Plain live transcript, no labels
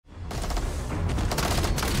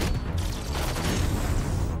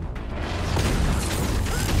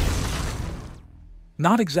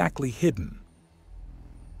not exactly hidden.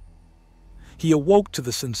 He awoke to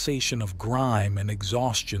the sensation of grime and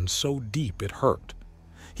exhaustion so deep it hurt.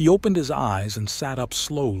 He opened his eyes and sat up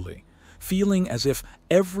slowly, feeling as if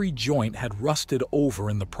every joint had rusted over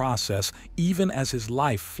in the process, even as his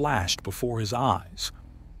life flashed before his eyes.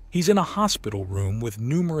 He's in a hospital room with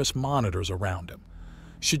numerous monitors around him.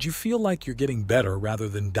 Should you feel like you're getting better rather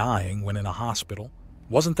than dying when in a hospital?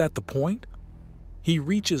 Wasn't that the point? He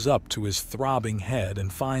reaches up to his throbbing head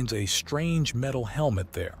and finds a strange metal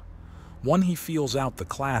helmet there. One he feels out the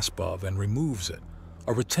clasp of and removes it,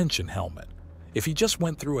 a retention helmet. If he just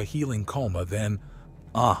went through a healing coma, then,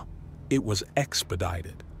 it was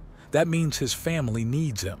expedited. That means his family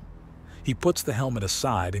needs him. He puts the helmet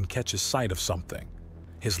aside and catches sight of something.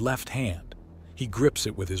 His left hand. He grips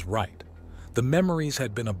it with his right. The memories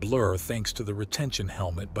had been a blur thanks to the retention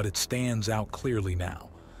helmet, but it stands out clearly now.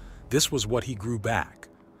 This was what he grew back.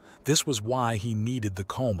 This was why he needed the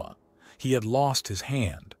coma. He had lost his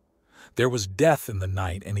hand. There was death in the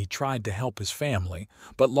night and he tried to help his family,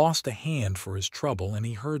 but lost a hand for his trouble, and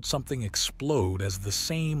he heard something explode as the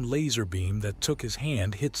same laser beam that took his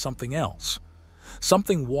hand hit something else.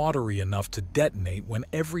 Something watery enough to detonate when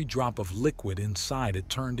every drop of liquid inside it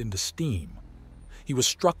turned into steam. He was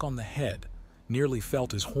struck on the head, nearly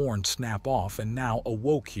felt his horn snap off, and now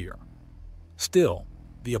awoke here. Still,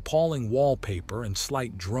 the appalling wallpaper and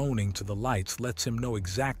slight droning to the lights lets him know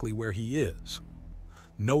exactly where he is.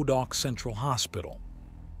 Nodok Central Hospital.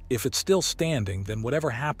 If it's still standing, then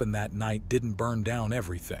whatever happened that night didn't burn down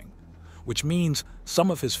everything, which means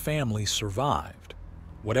some of his family survived.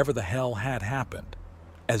 Whatever the hell had happened,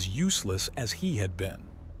 as useless as he had been.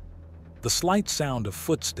 The slight sound of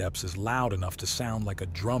footsteps is loud enough to sound like a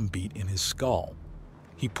drum beat in his skull.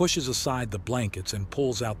 He pushes aside the blankets and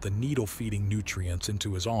pulls out the needle-feeding nutrients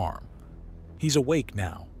into his arm. He's awake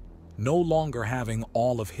now, no longer having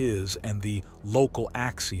all of his and the local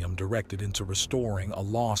axiom directed into restoring a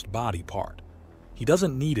lost body part. He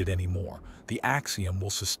doesn't need it anymore. The axiom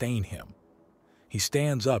will sustain him. He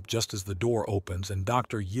stands up just as the door opens and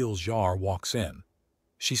Dr. Yiljar walks in.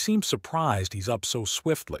 She seems surprised he's up so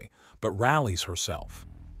swiftly, but rallies herself.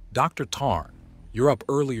 "Dr. Tarn, you're up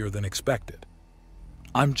earlier than expected."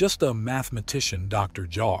 "I'm just a mathematician, Dr.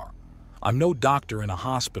 Jar. I'm no doctor in a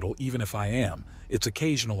hospital, even if I am. It's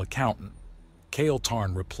occasional accountant." Kale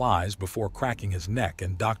Tarn replies before cracking his neck,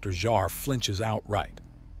 and Dr. Jar flinches outright.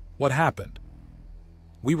 "What happened?"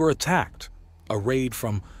 "We were attacked. A raid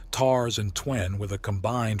from Tars and Twen with a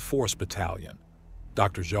combined force battalion,"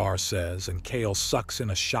 Dr. Jar says, and Kale sucks in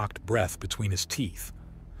a shocked breath between his teeth.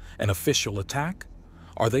 "An official attack?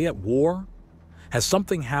 Are they at war? Has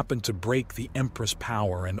something happened to break the Empress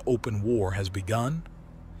power and open war has begun?"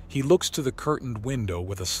 He looks to the curtained window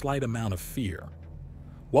with a slight amount of fear.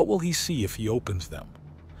 What will he see if he opens them?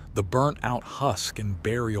 The burnt-out husk and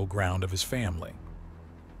burial ground of his family.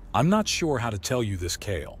 "I'm not sure how to tell you this,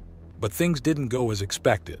 Kale, but things didn't go as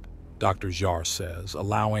expected," Dr. Jar says,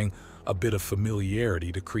 allowing a bit of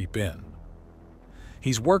familiarity to creep in.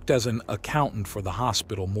 He's worked as an accountant for the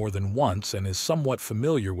hospital more than once and is somewhat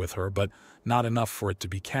familiar with her, but not enough for it to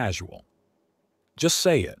be casual. "Just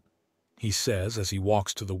say it," he says as he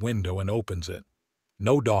walks to the window and opens it.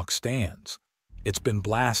 Nodok stands. It's been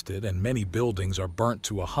blasted and many buildings are burnt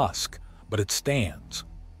to a husk, but it stands.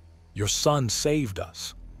 "Your son saved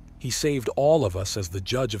us. He saved all of us as the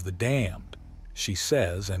judge of the damned," she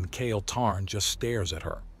says, and Kale Tarn just stares at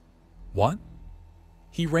her. "What?"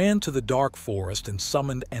 "He ran to the dark forest and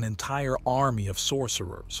summoned an entire army of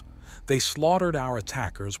sorcerers. They slaughtered our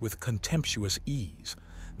attackers with contemptuous ease.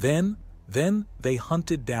 Then they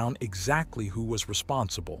hunted down exactly who was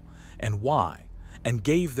responsible and why, and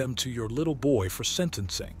gave them to your little boy for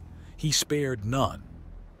sentencing. He spared none."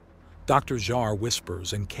 Dr. Jar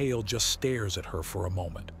whispers, and Kale just stares at her for a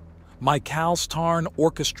moment. "My Kalstarn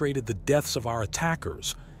orchestrated the deaths of our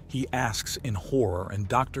attackers," he asks in horror, and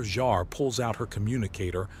Dr. Jar pulls out her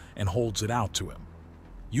communicator and holds it out to him.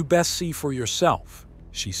 "You best see for yourself,"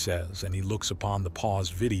 she says, and he looks upon the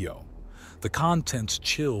paused video. The contents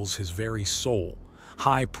chills his very soul.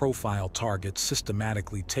 High-profile targets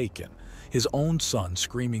systematically taken, his own son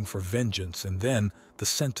screaming for vengeance, and then the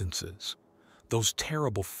sentences. Those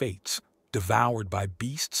terrible fates, devoured by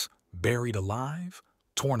beasts, buried alive,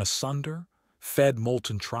 torn asunder, fed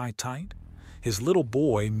molten tritite. His little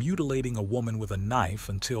boy mutilating a woman with a knife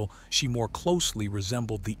until she more closely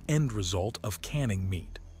resembled the end result of canning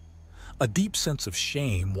meat. A deep sense of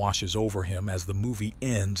shame washes over him as the movie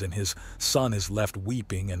ends and his son is left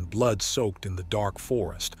weeping and blood-soaked in the dark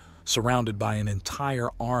forest, surrounded by an entire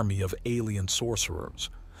army of alien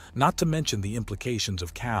sorcerers, not to mention the implications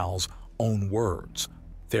of Cal's own words.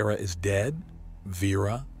 Thera is dead?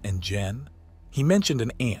 Vera and Jen? He mentioned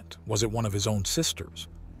an aunt. Was it one of his own sisters?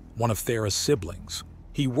 One of Thera's siblings?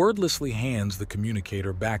 He wordlessly hands the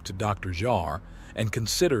communicator back to Dr. Jar and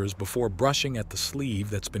considers before brushing at the sleeve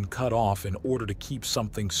that's been cut off in order to keep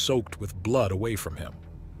something soaked with blood away from him.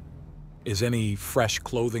 Is any fresh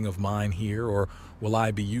clothing of mine here, or will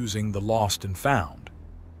I be using the lost and found?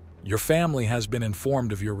 Your family has been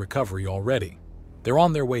informed of your recovery already. They're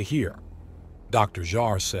on their way here, Dr.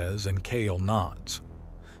 Jar says, and Kale nods.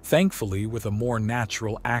 Thankfully, with a more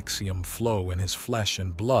natural axiom flow in his flesh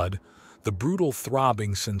and blood, the brutal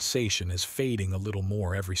throbbing sensation is fading a little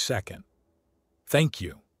more every second. Thank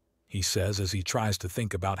you, he says as he tries to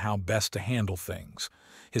think about how best to handle things.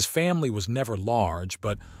 His family was never large,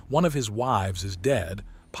 but one of his wives is dead,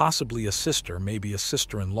 possibly a sister, maybe a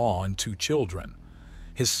sister-in-law and 2 children.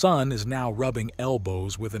 His son is now rubbing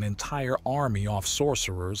elbows with an entire army off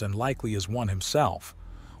sorcerers and likely is one himself,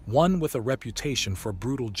 one with a reputation for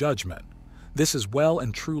brutal judgment. This is well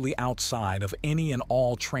and truly outside of any and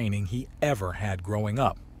all training he ever had growing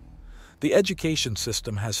up. The education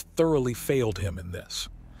system has thoroughly failed him in this.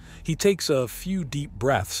 He takes a few deep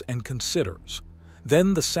breaths and considers.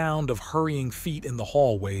 Then the sound of hurrying feet in the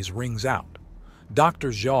hallways rings out.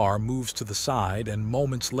 Dr. Jar moves to the side and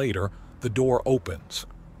moments later, the door opens.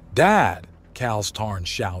 "Dad!" Kalstarn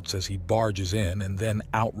shouts as he barges in and then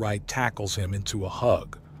outright tackles him into a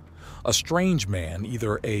hug. A strange man,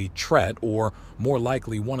 either a Tret or, more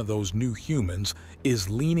likely, one of those new humans, is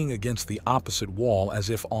leaning against the opposite wall as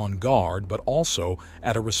if on guard, but also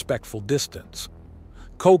at a respectful distance.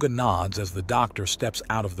 Koga nods as the doctor steps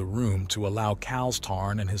out of the room to allow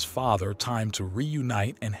Kalstarn and his father time to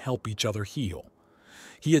reunite and help each other heal.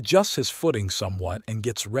 He adjusts his footing somewhat and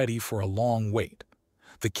gets ready for a long wait.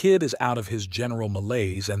 The kid is out of his general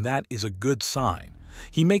malaise, and that is a good sign.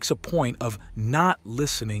 He makes a point of not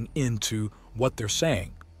listening into what they're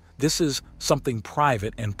saying. This is something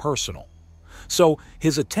private and personal. So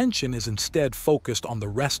his attention is instead focused on the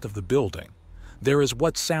rest of the building. There is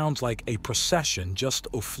what sounds like a procession just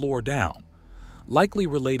a floor down, likely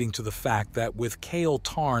relating to the fact that with Kale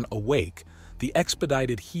Tarn awake, the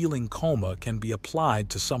expedited healing coma can be applied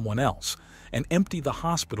to someone else and empty the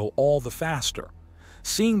hospital all the faster.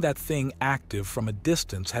 Seeing that thing active from a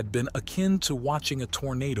distance had been akin to watching a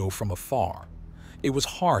tornado from afar. It was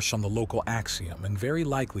harsh on the local axiom and very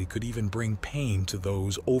likely could even bring pain to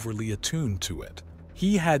those overly attuned to it.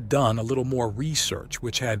 He had done a little more research,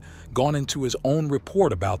 which had gone into his own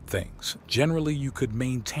report about things. Generally, you could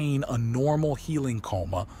maintain a normal healing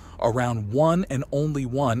coma around 1 and only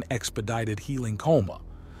 1 expedited healing coma.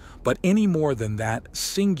 But any more than that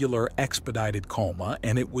singular expedited coma,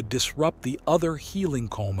 and it would disrupt the other healing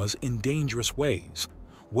comas in dangerous ways,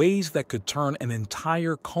 ways that could turn an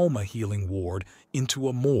entire coma healing ward into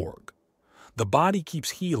a morgue. The body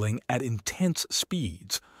keeps healing at intense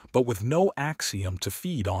speeds, but with no axiom to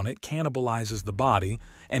feed on it cannibalizes the body,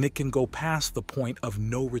 and it can go past the point of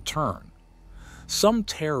no return. Some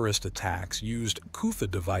terrorist attacks used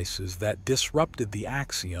Kutha devices that disrupted the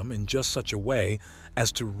axiom in just such a way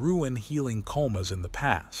as to ruin healing comas in the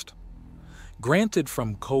past. Granted,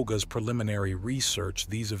 from Koga's preliminary research,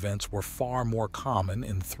 these events were far more common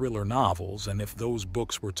in thriller novels, and if those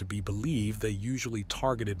books were to be believed, they usually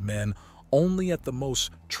targeted men only at the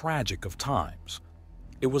most tragic of times.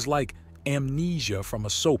 It was like amnesia from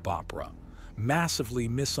a soap opera, massively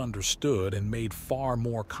misunderstood and made far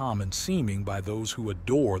more common seeming by those who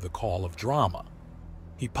adore the call of drama.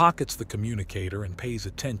 He pockets the communicator and pays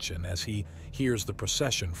attention as he hears the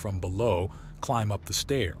procession from below climb up the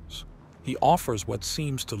stairs. He offers what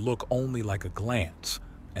seems to look only like a glance,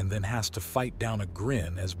 and then has to fight down a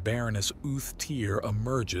grin as Baroness Uth Tyr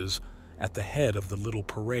emerges at the head of the little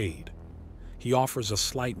parade. He offers a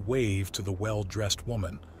slight wave to the well-dressed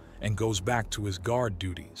woman and goes back to his guard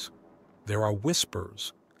duties. There are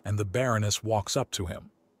whispers, and the Baroness walks up to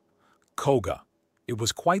him. "Koga, it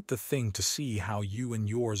was quite the thing to see how you and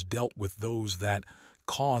yours dealt with those that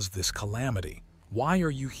caused this calamity. Why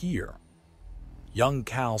are you here?" Young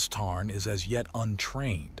Kalstarn is as yet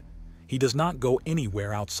untrained. He does not go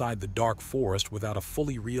anywhere outside the dark forest without a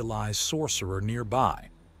fully realized sorcerer nearby.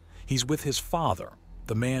 He's with his father,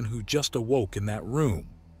 the man who just awoke in that room.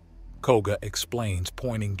 Koga explains,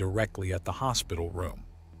 pointing directly at the hospital room.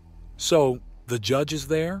 "So, the judge is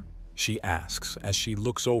there?" she asks as she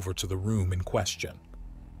looks over to the room in question.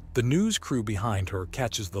 The news crew behind her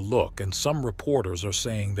catches the look, and some reporters are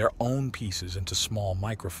saying their own pieces into small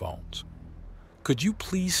microphones. "Could you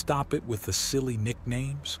please stop it with the silly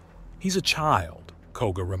nicknames? He's a child,"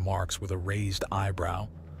 Koga remarks with a raised eyebrow.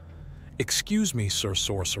 "Excuse me, Sir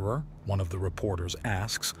Sorcerer," one of the reporters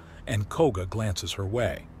asks, and Koga glances her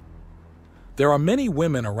way. "There are many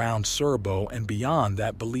women around Serbo and beyond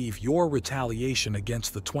that believe your retaliation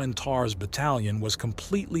against the Twin Tars battalion was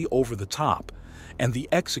completely over the top, and the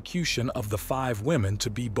execution of the 5 women to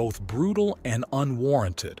be both brutal and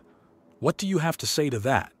unwarranted. What do you have to say to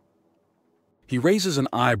that?" He raises an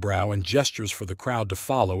eyebrow and gestures for the crowd to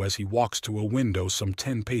follow as he walks to a window some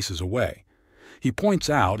 10 paces away. He points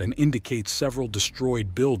out and indicates several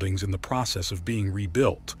destroyed buildings in the process of being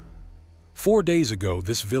rebuilt. 4 days ago,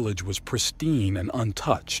 this village was pristine and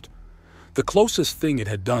untouched. The closest thing it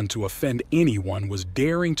had done to offend anyone was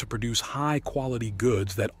daring to produce high-quality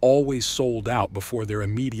goods that always sold out before their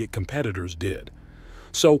immediate competitors did.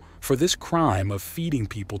 So, for this crime of feeding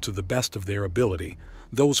people to the best of their ability,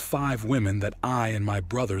 those 5 women that I and my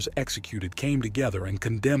brothers executed came together and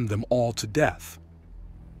condemned them all to death.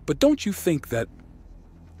 But don't you think that...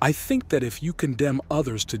 I think that if you condemn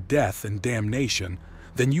others to death and damnation,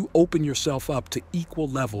 then you open yourself up to equal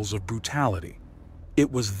levels of brutality.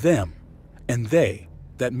 It was them, and they,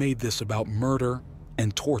 that made this about murder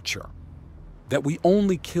and torture. That we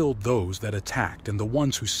only killed those that attacked, and the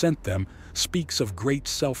ones who sent them speaks of great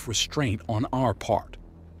self-restraint on our part.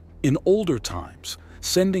 In older times,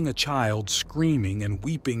 sending a child screaming and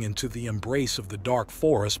weeping into the embrace of the dark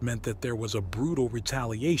forest meant that there was a brutal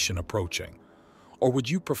retaliation approaching. Or would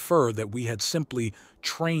you prefer that we had simply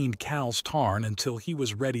trained Cal's Tarn until he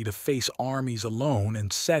was ready to face armies alone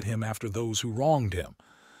and set him after those who wronged him?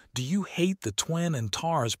 Do you hate the Twin and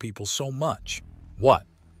Tars people so much? What?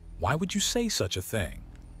 Why would you say such a thing?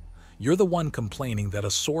 You're the one complaining that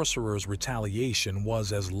a sorcerer's retaliation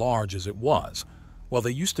was as large as it was. Well,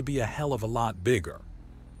 they used to be a hell of a lot bigger.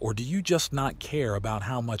 Or do you just not care about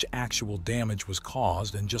how much actual damage was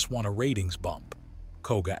caused and just want a ratings bump?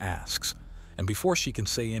 Koga asks. And before she can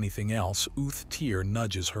say anything else, Tyr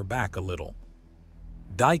nudges her back a little.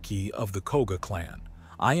 "Daiki of the Koga clan,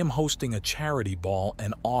 I am hosting a charity ball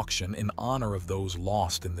and auction in honor of those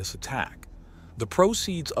lost in this attack. The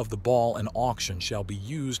proceeds of the ball and auction shall be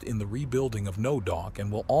used in the rebuilding of Nodok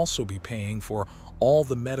and will also be paying for all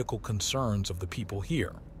the medical concerns of the people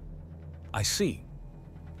here." "I see.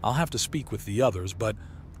 I'll have to speak with the others, but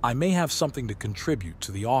I may have something to contribute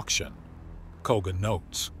to the auction," Koga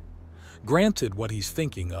notes. Granted, what he's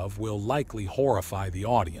thinking of will likely horrify the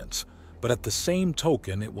audience, but at the same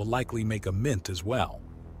token it will likely make a mint as well.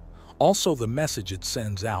 Also, the message it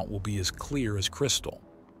sends out will be as clear as crystal.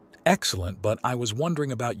 "Excellent, but I was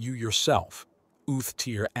wondering about you yourself,"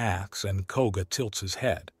 Tyr asks, and Koga tilts his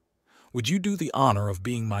head. "Would you do the honor of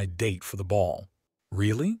being my date for the ball?"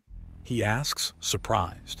 "Really?" he asks,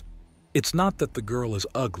 surprised. It's not that the girl is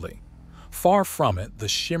ugly. Far from it, the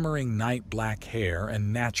shimmering night-black hair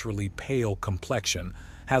and naturally pale complexion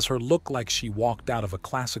has her look like she walked out of a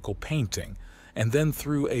classical painting and then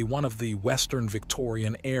threw one of the Western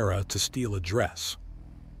Victorian era to steal a dress.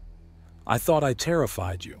 "I thought I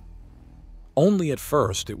terrified you." "Only at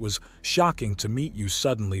first. It was shocking to meet you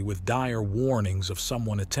suddenly with dire warnings of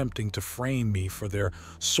someone attempting to frame me for their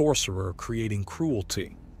sorcerer creating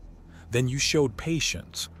cruelty. Then you showed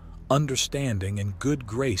patience, understanding, and good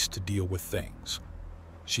grace to deal with things,"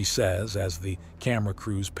 she says as the camera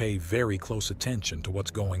crews pay very close attention to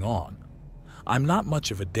what's going on. "I'm not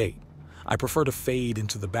much of a date. I prefer to fade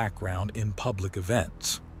into the background in public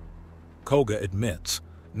events." Koga admits,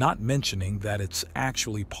 not mentioning that it's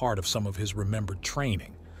actually part of some of his remembered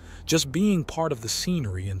training. Just being part of the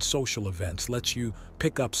scenery in social events lets you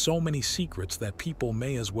pick up so many secrets that people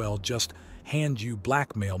may as well just hand you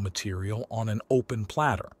blackmail material on an open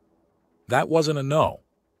platter. "That wasn't a no,"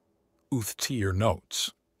 Tyr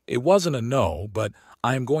notes. "It wasn't a no, but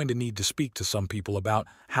I am going to need to speak to some people about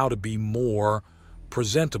how to be more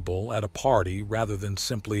presentable at a party rather than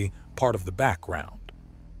simply part of the background."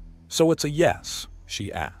 "So it's a yes?"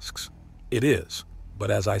 she asks. "It is, but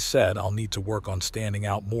as I said, I'll need to work on standing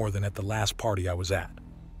out more than at the last party I was at."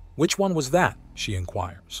 "Which one was that?" she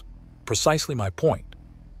inquires. "Precisely my point.